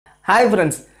Hi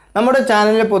friends, നമ്മുടെ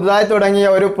ചാനലിൽ പുതുതായി തുടങ്ങിയ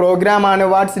ഒരു പ്രോഗ്രാമാണ്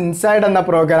വാട്ട്സ് ഇൻസൈഡ് എന്ന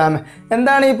പ്രോഗ്രാം.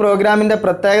 എന്താണ് ഈ പ്രോഗ്രാമിന്റെ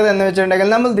പ്രത്യേകത എന്ന്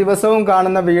വെച്ചിട്ടുണ്ടെങ്കിൽ നമ്മൾ ദിവസവും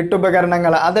കാണുന്ന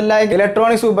വീട്ടുപകരണങ്ങൾ അതെല്ലാം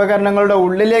ഇലക്ട്രോണിക്സ് ഉപകരണങ്ങളുടെ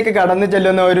ഉള്ളിലേക്ക് കടന്നു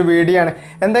ചെല്ലുന്ന ഒരു വീഡിയോ ആണ്.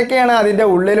 എന്തൊക്കെയാണ് അതിന്റെ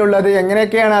ഉള്ളിലുള്ളത്,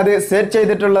 എങ്ങനെയൊക്കെയാണ് അത് സെറ്റ്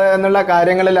ചെയ്തിട്ടുള്ളത് എന്നുള്ള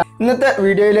കാര്യങ്ങളിൽ ഇന്നത്തെ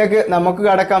വീഡിയോയിലേക്ക് നമുക്ക്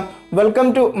കടക്കാം. Welcome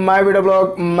to my video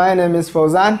blog. My name is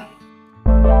Fauzan.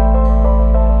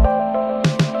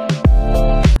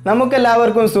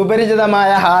 നമുക്കെല്ലാവർക്കും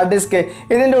സുപരിചിതമായ ഹാർഡ് ഡിസ്ക്,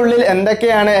 ഇതിൻ്റെ ഉള്ളിൽ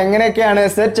എന്തൊക്കെയാണ് എങ്ങനെയൊക്കെയാണ്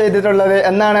സെറ്റ് ചെയ്തിട്ടുള്ളത്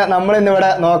എന്നാണ് നമ്മൾ ഇന്നിവിടെ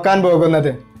നോക്കാൻ പോകുന്നത്.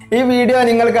 ഈ വീഡിയോ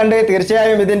നിങ്ങൾ കണ്ട്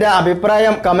തീർച്ചയായും ഇതിൻ്റെ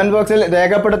അഭിപ്രായം കമൻറ്റ് ബോക്സിൽ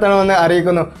രേഖപ്പെടുത്തണമെന്ന്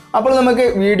അറിയിക്കുന്നു. അപ്പോൾ നമുക്ക്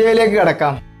വീഡിയോയിലേക്ക്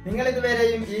കിടക്കാം. നിങ്ങൾ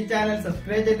ഇതുവരെയും ഈ ചാനൽ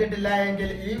സബ്സ്ക്രൈബ് ചെയ്തിട്ടില്ല എങ്കിൽ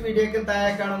ഈ വീഡിയോയ്ക്ക്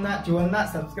താഴെ കാണുന്ന ചുവന്ന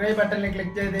സബ്സ്ക്രൈബ് ബട്ടണിൽ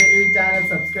ക്ലിക്ക് ചെയ്ത് ഈ ചാനൽ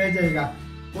സബ്സ്ക്രൈബ് ചെയ്യുക.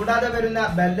 കൂടാതെ വരുന്ന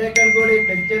ബെല്ലൈക്കൺ കൂടി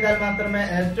ക്ലിക്ക് ചെയ്താൽ മാത്രമേ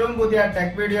ഏറ്റവും പുതിയ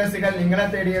ടെക് വീഡിയോസുകൾ നിങ്ങളെ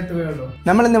തേടിയെത്തുകയുള്ളൂ.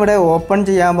 നമ്മൾ ഇന്നിവിടെ ഓപ്പൺ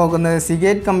ചെയ്യാൻ പോകുന്നത്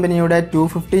സിഗേറ്റ് കമ്പനിയുടെ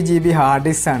 250 GB ഹാർഡ്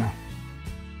ഡിസ്ക് ആണ്.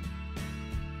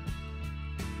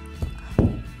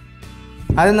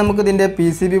 അത് നമുക്ക് ഇതിൻ്റെ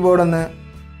PCB ബോർഡ് ഒന്ന്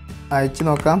അയച്ചു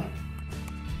നോക്കാം.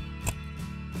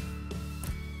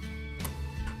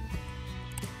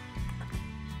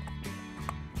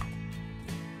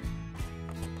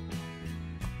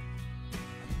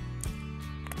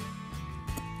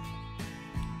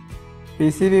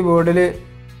 PCB ബോർഡിൽ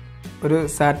ഒരു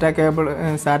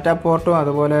സാറ്റാ പോർട്ടും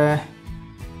അതുപോലെ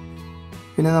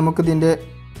പിന്നെ നമുക്കിതിൻ്റെ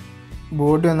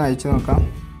ബോർഡ് ഒന്ന് അയച്ചു നോക്കാം.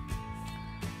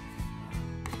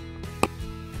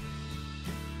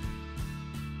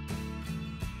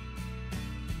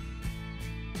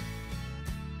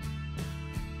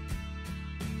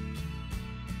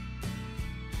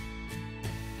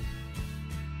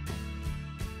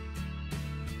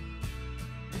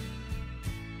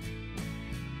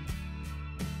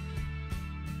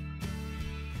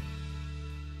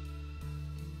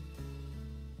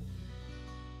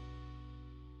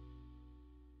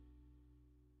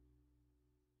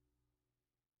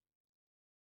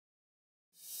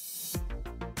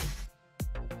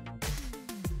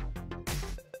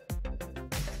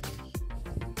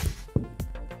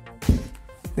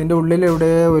 ഇതിൻ്റെ ഉള്ളിൽ ഇവിടെ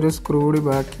ഒരു സ്ക്രൂ കൂടി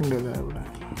ബാക്കിയുണ്ട്. ഇവിടെ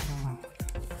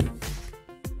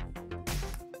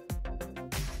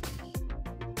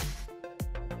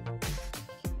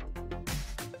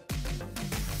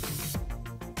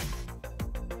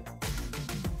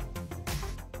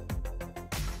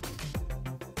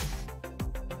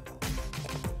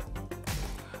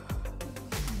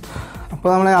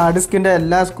അപ്പോൾ നമ്മൾ ഹാർഡ് ഡിസ്കിൻ്റെ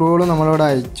എല്ലാ സ്ക്രൂകളും നമ്മളിവിടെ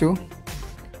അയച്ചു.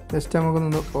 ജസ്റ്റ്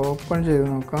നമുക്കൊന്ന് ഓപ്പൺ ചെയ്ത്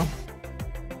നോക്കാം.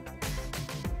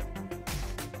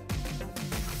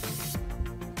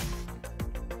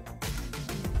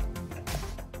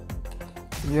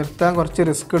 ഉയർത്താൻ കുറച്ച്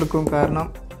റിസ്ക് എടുക്കും, കാരണം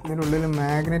ഇതിനുള്ളിൽ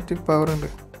മാഗ്നറ്റിക് പവർ ഉണ്ട്.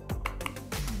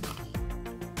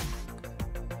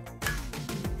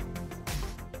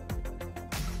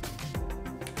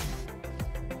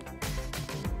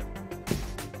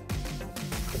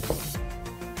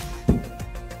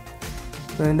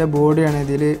 ഇതിൻ്റെ ബോഡിയാണ്,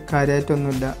 ഇതിൽ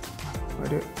കാര്യമായിട്ടൊന്നുമില്ല.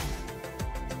 ഒരു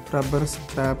റബ്ബർ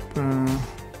സ്ട്രാപ്പ്,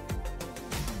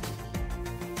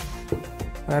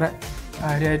 വേറെ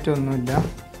കാര്യമായിട്ടൊന്നുമില്ല.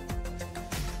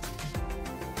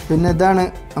 പിന്നെ ഇതാണ്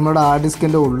നമ്മുടെ ഹാർഡ്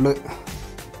ഡിസ്കിൻ്റെ ഉള്ളിൽ.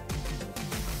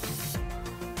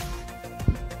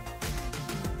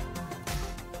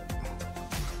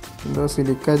 എന്തോ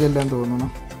സിലിക്ക ജെല്ലാം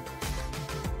തോന്നണം.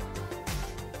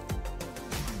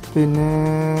 പിന്നെ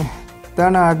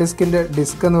ഇതാണ് ഹാർഡ് ഡിസ്കിൻ്റെ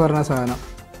ഡിസ്ക് എന്ന് പറഞ്ഞ സാധനം.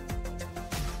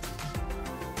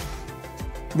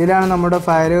 ഇതിലാണ് നമ്മുടെ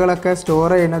ഫയലുകളൊക്കെ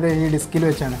സ്റ്റോർ ചെയ്യുന്നത്. ഈ ഡിസ്കിൽ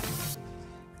വെച്ചാണ്.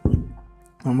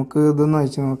 നമുക്ക് ഇതൊന്ന്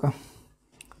അയച്ചു നോക്കാം.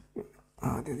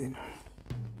 ആദ്യം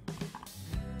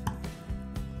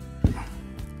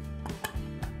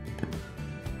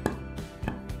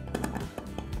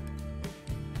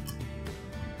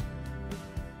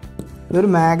ഇതൊരു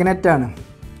മാഗ്നറ്റാണ്,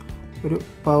 ഒരു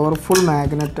പവർഫുൾ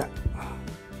മാഗ്നറ്റാണ്.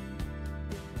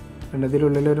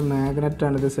 ഇതിനുള്ളിലൊരു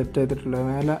മാഗ്നറ്റാണ് ഇത് സെറ്റ് ചെയ്തിട്ടുള്ളത്.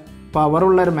 നല്ല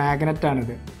പവറുള്ളൊരു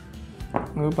മാഗ്നറ്റാണിത്.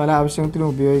 നമുക്ക് പല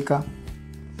ആവശ്യത്തിനും ഉപയോഗിക്കാം.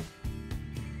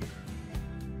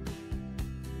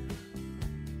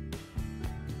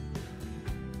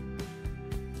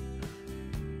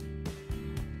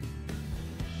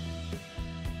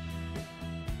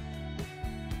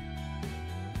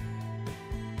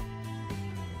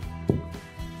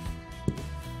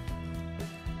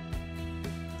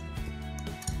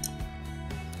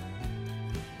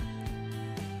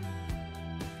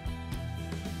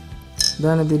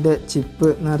 ഇതാണ് ഇതിൻ്റെ ചിപ്പ്.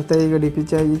 നേരത്തെ ഈ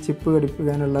ഘടിപ്പിച്ച ഈ ചിപ്പ്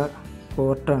ഘടിപ്പിക്കാനുള്ള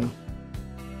പോർട്ടാണ്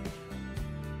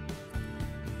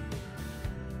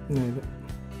ഇത്.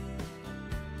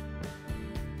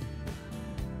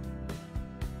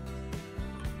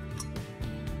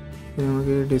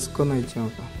 നമുക്ക് ഡിസ്ക് ഒന്ന് അയച്ചു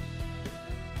നോക്കാം.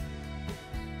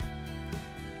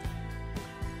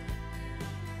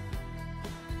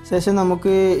 ശേഷം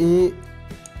നമുക്ക് ഈ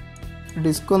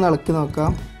ഡിസ്ക് ഒന്ന് ഇളക്കി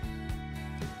നോക്കാം.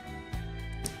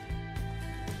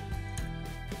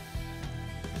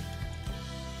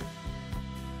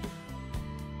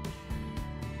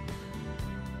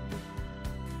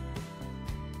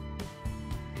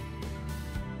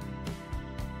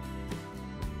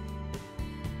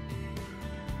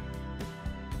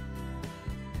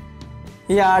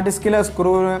 ഈ ഹാർഡ് ഡിസ്കിലെ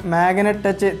സ്ക്രൂ മാഗ്നറ്റ്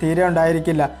ടച്ച് തീരെ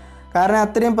ഉണ്ടായിരിക്കില്ല. കാരണം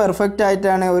അത്രയും പെർഫെക്റ്റ്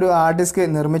ആയിട്ടാണ് ഒരു ഹാർഡ് ഡിസ്ക്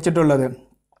നിർമ്മിച്ചിട്ടുള്ളത്.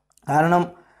 കാരണം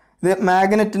ഇത്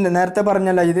മാഗ്നറ്റിൻ്റെ, നേരത്തെ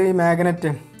പറഞ്ഞല്ലോ ഇത്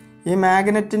ഈ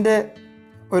മാഗ്നറ്റിൻ്റെ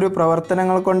ഒരു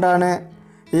പ്രവർത്തനങ്ങൾ കൊണ്ടാണ്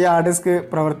ഈ ഹാർഡ് ഡിസ്ക്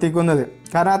പ്രവർത്തിക്കുന്നത്.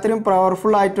 കാരണം അത്രയും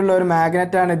പവർഫുൾ ആയിട്ടുള്ള ഒരു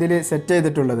മാഗ്നറ്റാണ് ഇതിൽ സെറ്റ്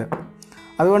ചെയ്തിട്ടുള്ളത്.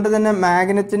 അതുകൊണ്ട് തന്നെ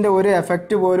മാഗ്നറ്റിൻ്റെ ഒരു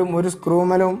എഫക്റ്റ് പോലും ഒരു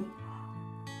സ്ക്രൂമലും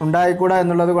ഉണ്ടായിക്കൂടാ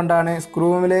എന്നുള്ളത് കൊണ്ടാണ്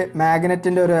സ്ക്രൂവിൽ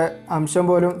മാഗ്നറ്റിൻ്റെ ഒരു അംശം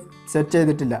പോലും സെറ്റ്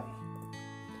ചെയ്തിട്ടില്ല.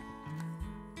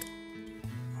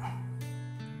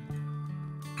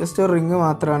 ജസ്റ്റ് ഒരു റിങ്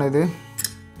മാത്രമാണിത്.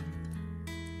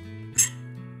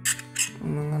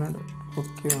 ഒന്നിങ്ങനെ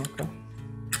പൊക്കി നോക്കാം.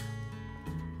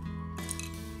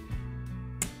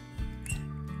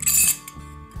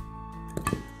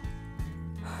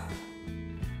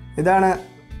 ഇതാണ്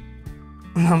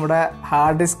നമ്മുടെ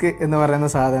ഹാർഡ് ഡിസ്ക് എന്ന് പറയുന്ന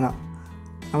സാധനം.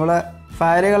 നമ്മളെ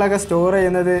ഫയലുകളൊക്കെ സ്റ്റോർ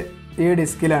ചെയ്യുന്നത് ഈ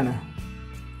ഡിസ്കിലാണ്.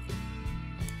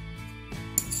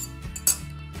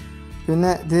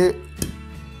 പിന്നെ ഇത്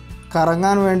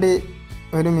കറങ്ങാൻ വേണ്ടി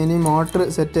ഒരു മിനി മോട്ടർ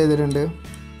സെറ്റ് ചെയ്തിട്ടുണ്ട്.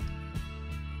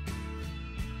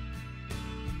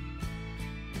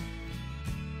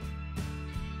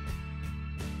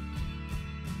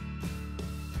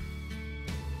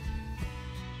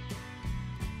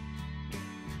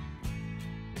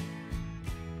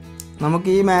 നമുക്ക്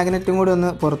ഈ മാഗ്നറ്റും കൂടി ഒന്ന്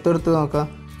പുറത്തെടുത്ത് നോക്കാം.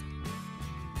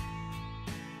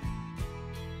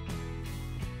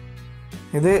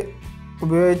 ഇത്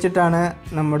ഉപയോഗിച്ചിട്ടാണ്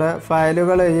നമ്മുടെ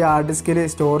ഫയലുകൾ ഈ ഹാർഡ് ഡിസ്കിൽ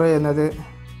സ്റ്റോർ ചെയ്യുന്നത്.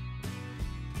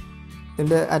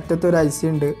 ഇതിൻ്റെ അറ്റത്തൊരു ഐ സി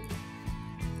ഉണ്ട്.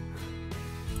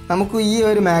 നമുക്ക് ഈ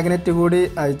ഒരു മാഗ്നറ്റ് കൂടി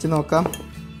അയച്ചു നോക്കാം.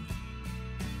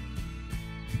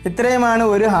 ഇത്രയുമാണ്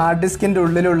ഒരു ഹാർഡ് ഡിസ്കിൻ്റെ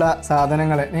ഉള്ളിലുള്ള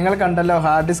സാധനങ്ങൾ. നിങ്ങൾ കണ്ടല്ലോ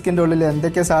ഹാർഡ് ഡിസ്കിൻ്റെ ഉള്ളിൽ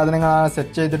എന്തൊക്കെ സാധനങ്ങളാണ്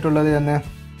സെറ്റ് ചെയ്തിട്ടുള്ളത് എന്ന്.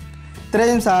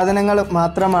 ഇത്രയും സാധനങ്ങൾ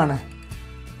മാത്രമാണ്.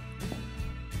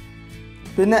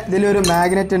 പിന്നെ ഇതിലൊരു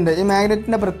മാഗ്നറ്റ് ഉണ്ട്. ഈ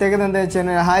മാഗ്നറ്റിൻ്റെ പ്രത്യേകത എന്താ വെച്ച്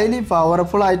കഴിഞ്ഞാൽ ഹൈലി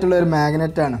പവർഫുൾ ആയിട്ടുള്ള ഒരു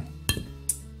മാഗ്നറ്റാണ്.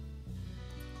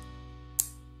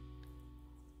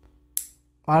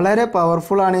 വളരെ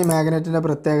പവർഫുള്ളാണ് ഈ മാഗ്നറ്റിൻ്റെ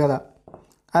പ്രത്യേകത.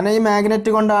 കാരണം ഈ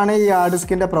മാഗ്നറ്റ് കൊണ്ടാണ് ഈ ഹാർഡ്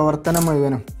ഡിസ്കിൻ്റെ പ്രവർത്തനം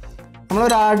മുഴുവനും.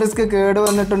 നമ്മളൊരു ഹാർഡ് ഡിസ്ക് കേട്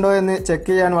വന്നിട്ടുണ്ടോ എന്ന് ചെക്ക്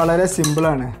ചെയ്യാൻ വളരെ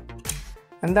സിമ്പിളാണ്.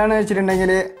 എന്താണെന്ന്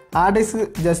വെച്ചിട്ടുണ്ടെങ്കിൽ ഹാർഡ് ഡിസ്ക്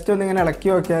ജസ്റ്റ് ഒന്നിങ്ങനെ ഇളക്കി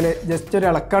നോക്കിയാൽ ജസ്റ്റ് ഒരു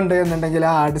ഇളക്കമുണ്ട് എന്നുണ്ടെങ്കിൽ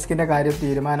ആ ഹാർഡ് ഡിസ്കിൻ്റെ കാര്യം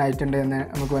തീരുമാനമായിട്ടുണ്ട് എന്ന്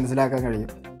നമുക്ക് മനസ്സിലാക്കാൻ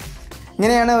കഴിയും.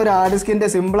 ഇങ്ങനെയാണ് ഒരു ഹാർഡ് ഡിസ്കിൻ്റെ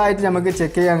സിമ്പിളായിട്ട് നമുക്ക്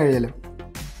ചെക്ക് ചെയ്യാൻ കഴിയല്.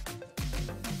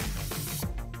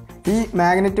 ഈ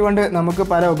മാഗ്നറ്റ് കൊണ്ട് നമുക്ക്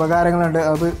പല ഉപകാരങ്ങളുണ്ട്.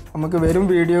 അത് നമുക്ക് വരും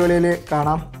വീഡിയോകളിൽ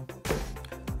കാണാം.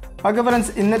 ഓക്കെ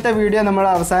ഫ്രണ്ട്സ്, ഇന്നത്തെ വീഡിയോ നമ്മൾ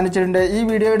അവസാനിച്ചിട്ടുണ്ട്. ഈ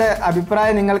വീഡിയോയുടെ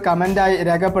അഭിപ്രായം നിങ്ങൾ കമൻറ്റായി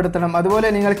രേഖപ്പെടുത്തണം. അതുപോലെ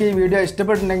നിങ്ങൾക്ക് ഈ വീഡിയോ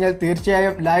ഇഷ്ടപ്പെട്ടിട്ടുണ്ടെങ്കിൽ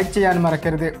തീർച്ചയായും ലൈക്ക് ചെയ്യാൻ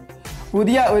മറക്കരുത്.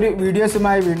 പുതിയ ഒരു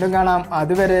വീഡിയോസുമായി വീണ്ടും കാണാം.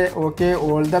 അതുവരെ okay,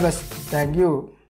 all the best. Thank you.